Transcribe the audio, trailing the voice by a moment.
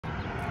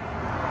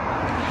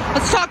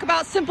Let's talk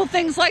about simple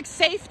things like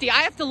safety.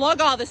 I have to lug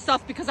all this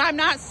stuff because I'm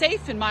not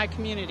safe in my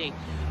community.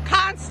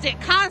 Constant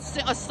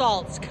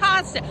assaults,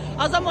 constant.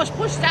 I was almost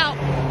pushed out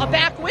a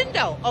back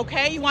window,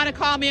 okay? You want to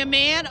call me a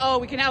man? Oh,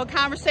 we can have a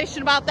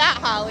conversation about that,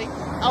 Holly,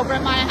 over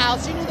at my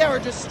house. You knew they were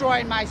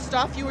destroying my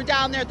stuff. You were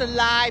down there at the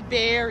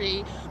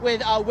library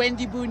with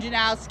Wendy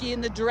Bunjanowski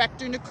and the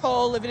director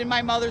Nicole living in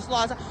my mother's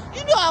law.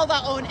 You knew all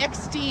that own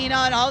Xtina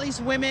and all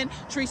these women,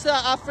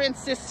 Teresa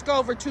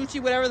Francisco,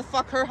 Vertucci, whatever the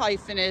fuck her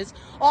hyphen is.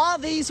 All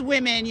these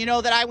women, you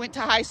know, that I went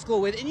to high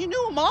school with, and you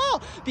knew them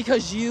all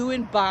because you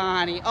and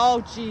Bonnie.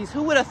 Oh, geez,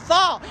 who would have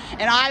thought?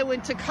 And I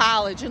went to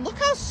college, and look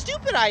how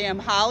stupid I am,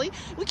 Holly.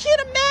 We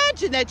can't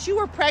imagine that you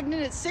were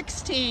pregnant at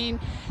 16,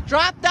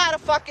 dropped out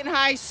of fucking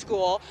high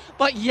school,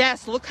 but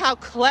yes, look how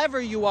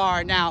clever you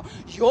are now.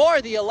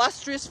 You're the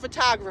illustrious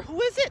photographer. Who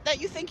is it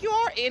that you think you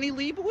are? Annie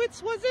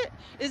Leibovitz, was it?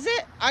 Is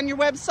it on your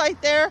website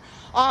there?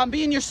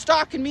 Being you're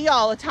stalking me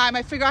all the time,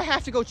 I figure I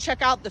have to go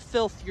check out the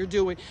filth you're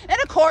doing.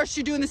 And of course,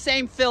 you're doing the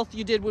same filth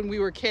you did when we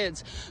were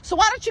kids. So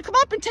why don't you come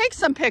up and take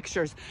some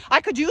pictures?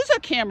 I could use a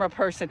camera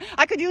person.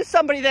 I could use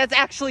somebody that's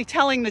actually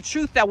telling the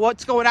truth that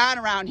what's going on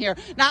around here.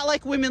 Not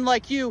like women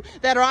like you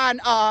that are on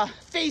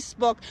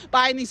Facebook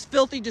buying these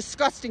filthy,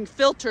 disgusting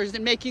filters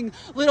and making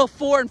little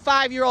 4- and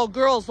 5-year-old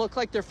girls look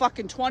like they're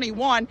fucking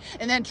 21,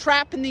 and then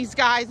trapping these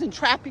guys and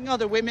trapping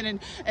other women,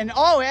 and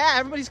oh yeah,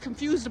 everybody's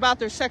confused about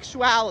their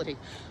sexuality.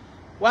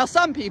 Well,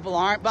 some people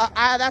aren't, but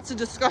that's a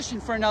discussion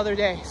for another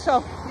day.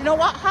 So, you know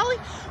what, Holly?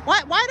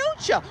 Why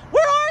don't you?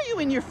 Where are you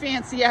in your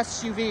fancy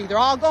SUV? They're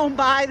all going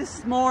by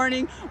this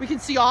morning. We can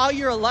see all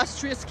your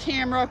illustrious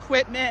camera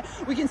equipment.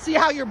 We can see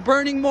how you're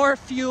burning more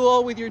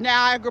fuel with your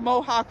Niagara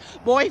Mohawk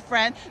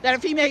boyfriend. That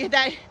if he make it,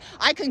 that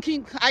I can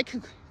keep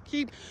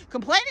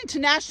complaining to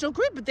National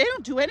Grid, but they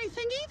don't do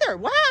anything either.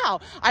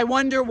 Wow. I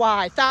wonder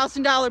why.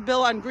 $1,000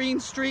 bill on Green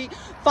Street,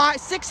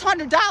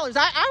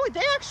 $600.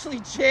 They actually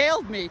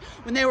jailed me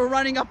when they were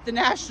running up the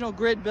National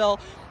Grid bill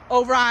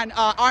over on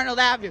Arnold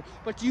Avenue.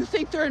 But do you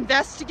think they're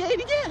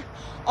investigating it?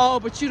 Oh,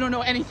 but you don't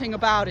know anything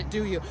about it,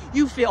 do you?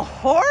 You feel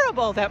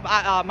horrible that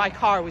my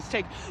car was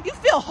taken. You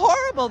feel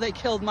horrible they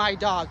killed my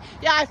dog.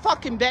 Yeah, I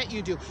fucking bet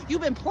you do.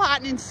 You've been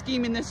plotting and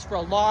scheming this for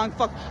a long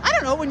I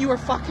don't know, when you were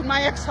fucking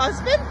my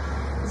ex-husband?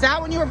 Is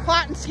that when you were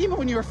plotting, scheming,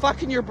 when you were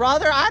fucking your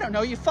brother? I don't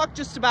know. You fuck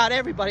just about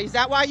everybody. Is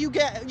that why you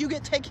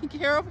get taken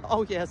care of?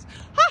 Oh, yes.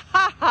 Ha,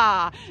 ha,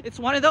 ha. It's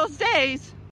one of those days.